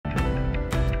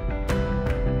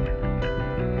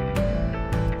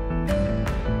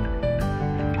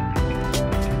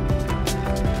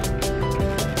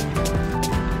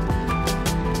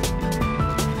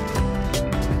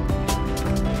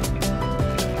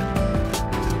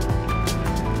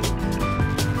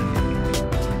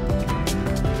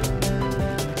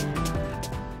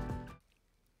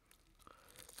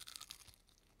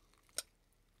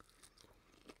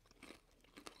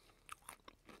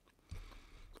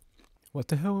What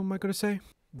the hell am I gonna say?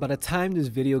 By the time this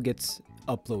video gets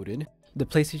uploaded, the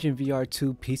PlayStation VR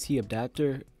 2 PC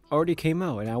adapter already came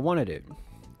out and I wanted it.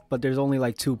 But there's only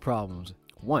like two problems.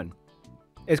 One,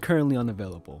 it's currently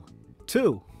unavailable.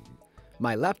 Two,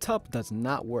 my laptop does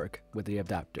not work with the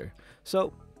adapter.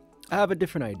 So I have a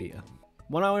different idea.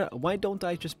 Why don't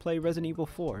I just play Resident Evil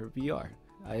 4 VR?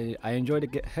 I enjoy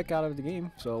the heck out of the game,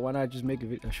 so why not just make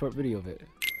a short video of it?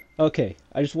 Okay,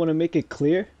 I just want to make it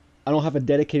clear, I don't have a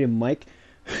dedicated mic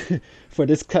for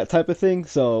this type of thing,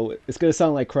 so it's gonna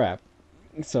sound like crap.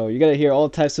 So you gotta hear all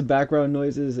types of background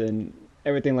noises and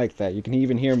everything like that. You can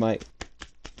even hear you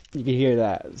can hear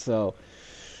that. So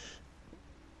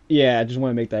yeah, I just want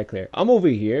to make that clear. I'm over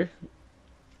here.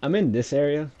 I'm in this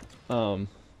area. I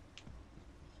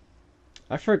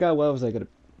forgot what was I gonna.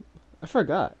 I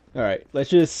forgot. All right,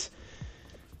 let's just.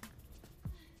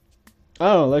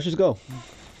 I don't know. Let's just go.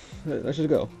 Let's just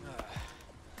go.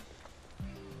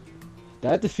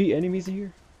 Did I defeat enemies in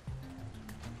here?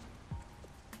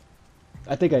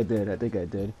 I think I did. I think I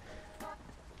did.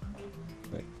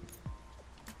 Wait.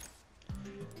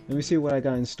 Let me see what I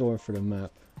got in store for the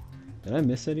map. Did I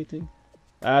miss anything?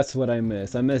 That's what I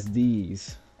missed. I missed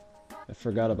these. I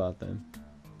forgot about them.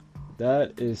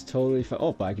 That is totally fine.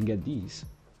 Oh, but I can get these.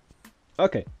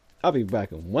 Okay, I'll be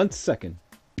back in 1 second.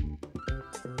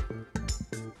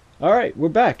 Alright, we're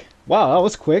back. Wow, that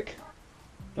was quick.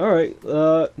 Alright,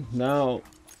 now...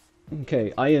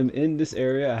 Okay, I am in this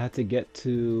area. I had to get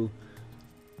to...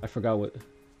 I forgot what...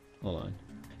 Hold on.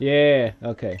 Yeah,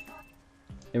 okay.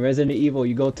 In Resident Evil,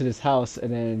 you go to this house,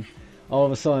 and then all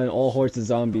of a sudden, all hordes of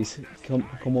zombies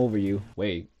come over you.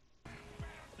 Wait.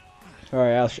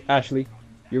 Alright, Ashley.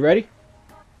 You ready?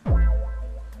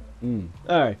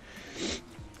 Alright.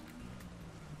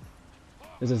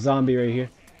 There's a zombie right here.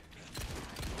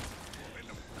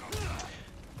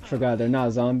 Forgot they're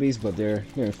not zombies, but they're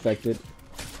infected.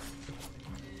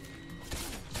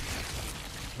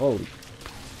 Holy.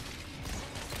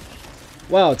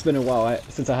 Wow, it's been a while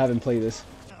since I haven't played this.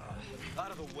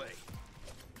 Out of the way.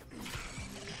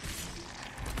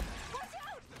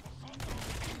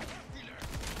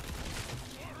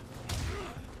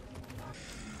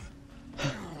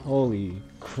 Holy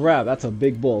crap, that's a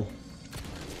big bull.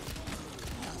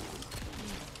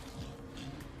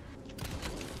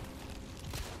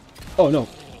 Oh no.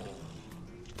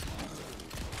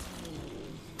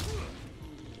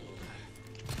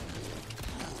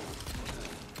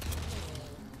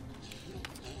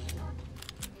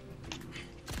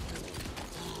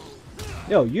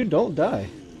 Yo, you don't die.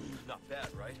 Not bad,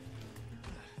 right?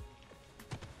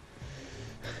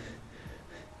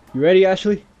 You ready,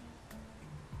 Ashley?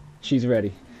 She's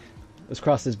ready. Let's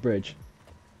cross this bridge.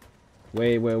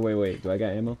 Wait. Do I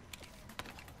got ammo?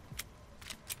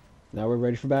 Now we're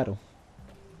ready for battle.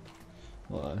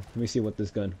 Hold on. Let me see what this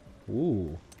gun.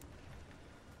 Ooh.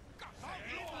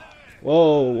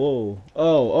 Whoa.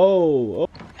 Oh.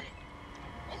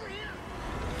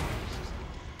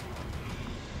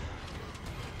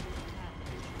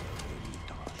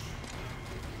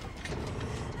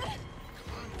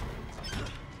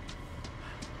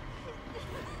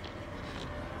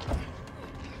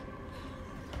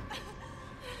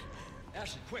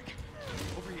 Ashley, quick!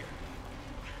 Over here.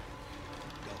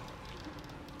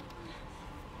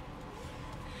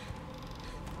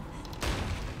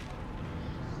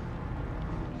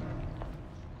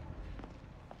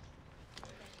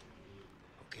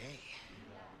 Okay.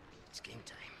 It's game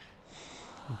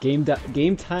time.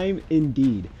 Game time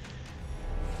indeed.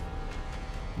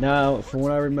 Now, from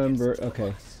what I remember,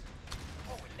 okay.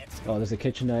 Oh, there's a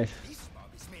kitchen knife.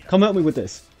 Come help me with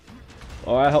this.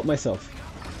 Or I help myself.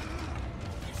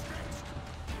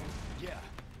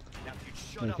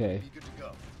 Okay.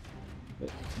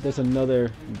 There's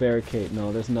another barricade.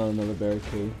 No, there's not another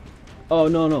barricade. Oh,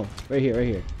 no. Right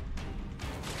here.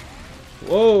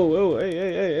 Whoa,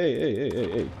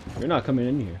 hey. You're not coming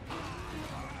in here.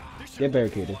 Get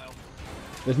barricaded.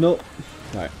 There's no...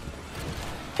 Alright.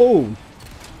 Oh!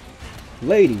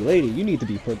 Lady, you need to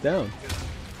be put down.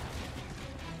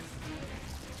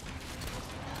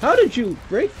 How did you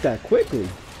break that quickly?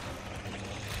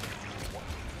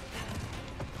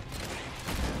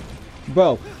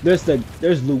 Bro, there's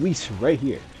Luis right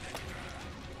here.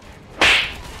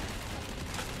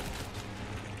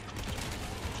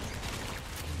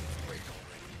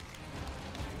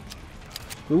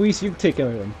 Luis, you take care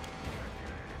of him.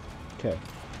 Okay.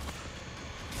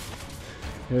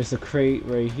 There's a crate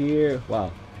right here.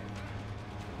 Wow.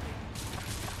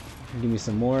 Give me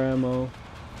some more ammo.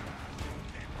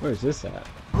 Where's this at?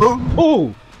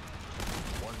 Oh!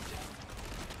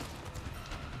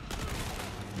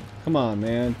 Come on,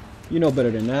 man. You know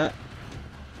better than that.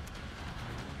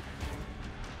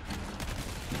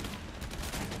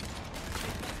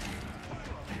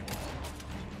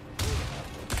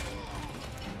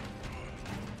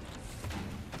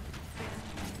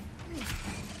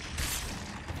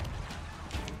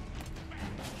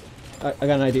 I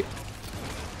got an idea.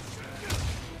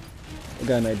 I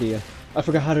got an idea. I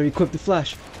forgot how to equip the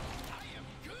flash.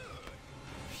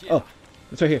 Oh,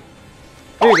 it's right here.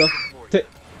 Here you go.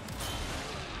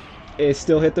 It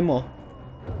still hit them all.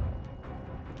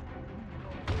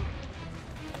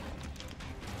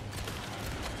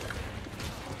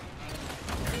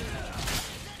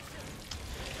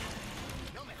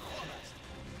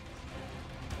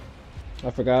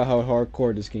 I forgot how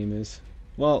hardcore this game is.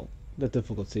 Well, the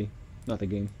difficulty, not the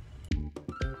game.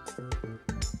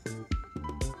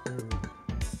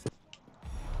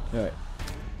 Alright.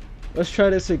 Let's try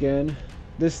this again.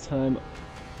 This time,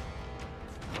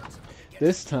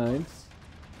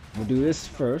 we'll do this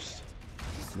first.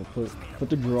 We'll put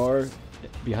the drawer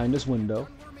behind this window.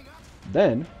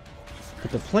 Then,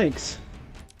 put the planks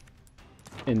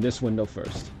in this window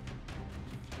first.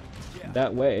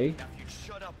 That way,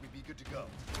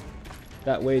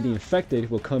 the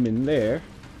infected will come in there.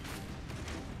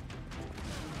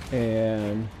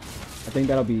 And I think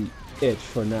that'll be it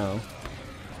for now.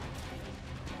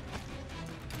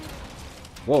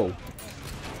 Whoa.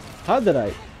 How did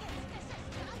I?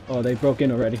 Oh, they broke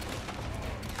in already.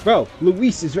 Bro,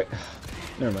 Luis is right.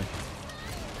 Never mind.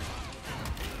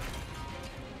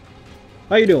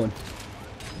 How you doing?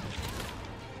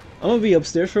 I'm gonna be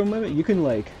upstairs for a moment. You can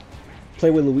like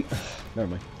play with Luis. Never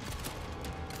mind.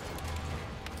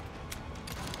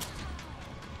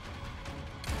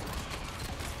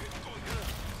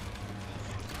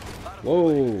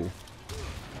 Whoa.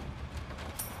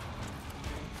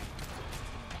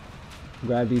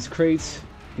 Grab these crates.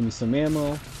 Give me some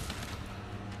ammo.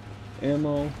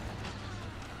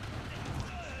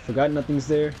 Forgot nothing's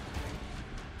there.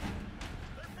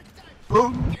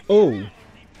 Oh.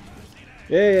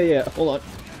 Yeah. Hold on.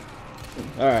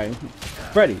 Alright.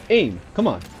 Freddy, aim. Come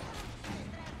on.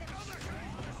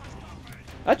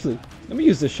 Actually, let me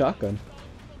use this shotgun.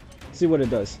 See what it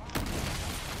does.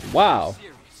 Wow.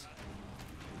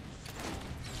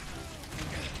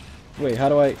 Wait, how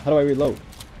do I reload?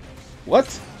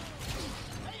 What?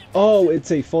 Oh,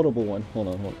 it's a foldable one. Hold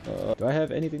on. Do I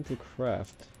have anything to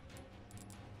craft?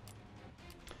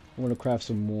 I want to craft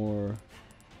some more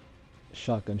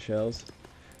shotgun shells.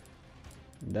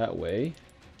 That way,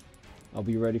 I'll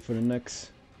be ready for the next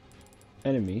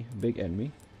enemy, big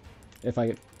enemy. If I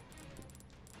get...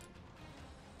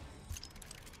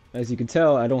 As you can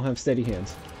tell, I don't have steady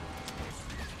hands.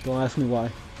 Don't ask me why.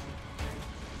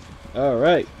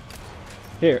 Alright.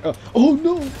 Here. Oh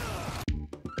no!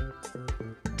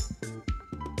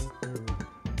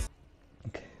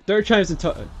 Okay. Third time's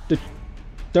the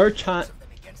third time.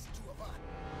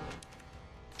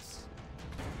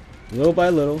 Little by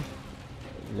little,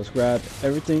 let's grab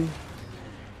everything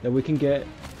that we can get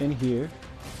in here.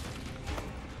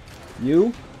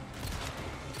 You?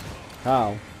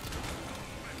 How?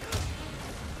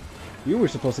 You were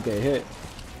supposed to get hit.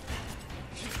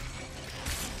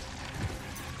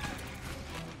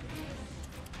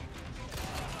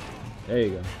 There you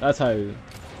go. That's how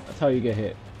you get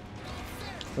hit.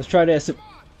 Let's try the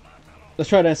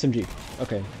SMG.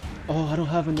 Okay. Oh, I don't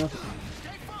have enough.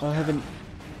 I haven't.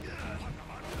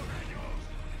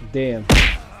 Damn.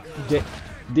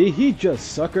 Did he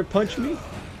just sucker punch me?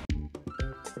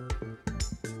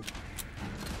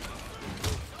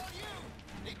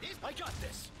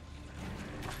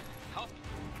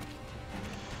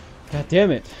 God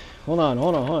damn it. Hold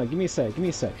on. Give me a sec.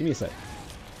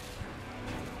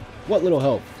 What little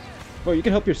help? Bro, you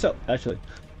can help yourself. Actually,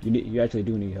 you actually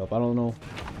do need help. I don't know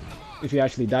if you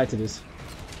actually died to this.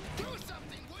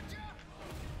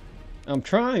 I'm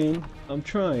trying.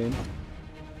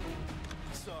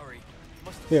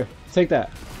 Here, take that.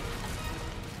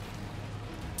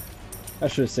 I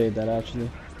should have saved that actually.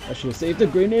 I should have saved the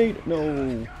grenade.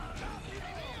 No.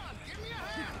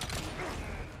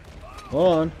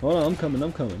 Hold on. I'm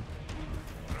coming.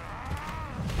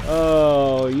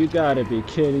 Oh, you gotta be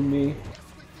kidding me.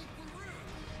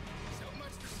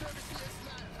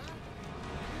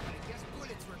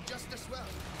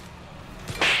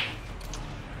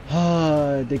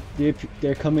 Ah,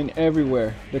 they're coming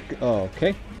everywhere. Oh,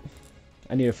 okay.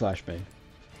 I need a flashbang.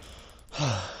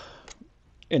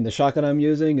 And the shotgun I'm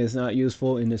using is not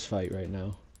useful in this fight right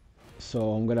now.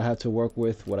 So I'm gonna have to work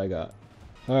with what I got.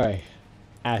 Alright.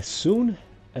 As soon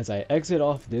as I exit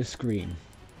off this screen,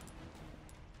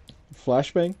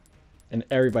 flashbang, and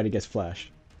everybody gets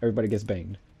flashed. Everybody gets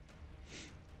banged.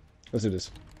 Let's do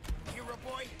this.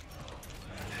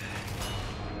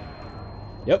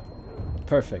 Yep.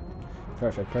 Perfect.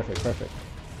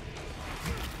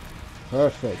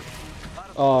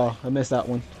 Oh, I missed that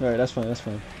one. Alright, that's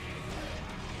fine.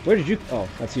 Where did you... Oh,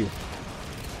 that's you.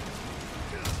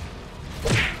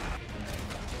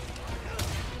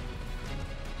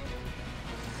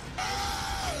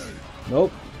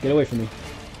 Nope. Get away from me.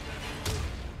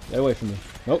 Get away from me.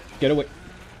 Nope. Get away.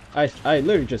 I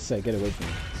literally just said get away from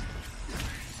me.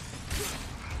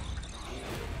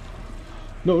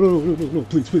 No, no, no, no, no, no.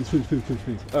 Please, please, please, please, please,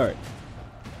 please. Alright.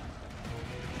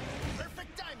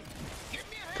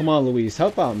 Come on, Louise.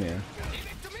 Help out, man.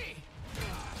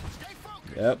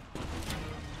 Yep.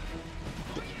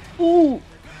 Ooh!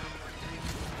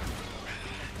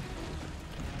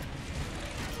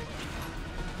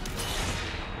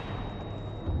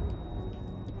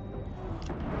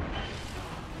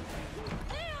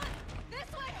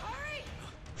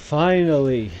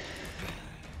 Finally!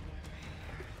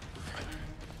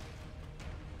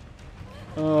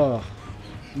 Oh,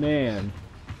 man.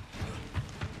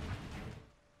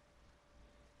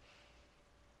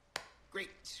 Great,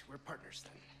 we're partners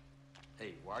then.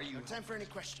 Hey, why are you... No time for any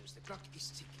questions. The clock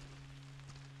is ticking.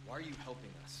 Why are you helping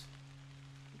us?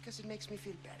 Because it makes me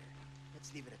feel better.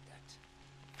 Let's leave it at that.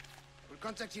 We'll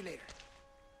contact you later.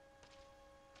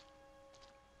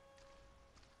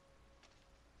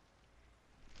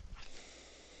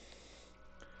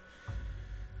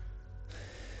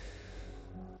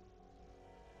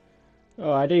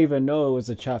 Oh, I didn't even know it was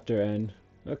a chapter end.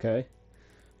 Okay.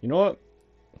 You know what?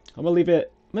 I'm gonna leave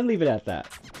it at that.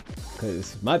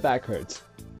 Cause my back hurts.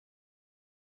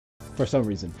 For some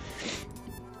reason.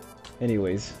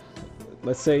 Anyways,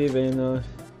 let's save and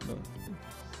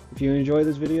if you enjoyed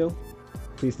this video,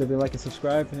 please leave a like and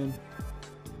subscribe and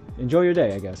enjoy your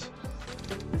day, I guess.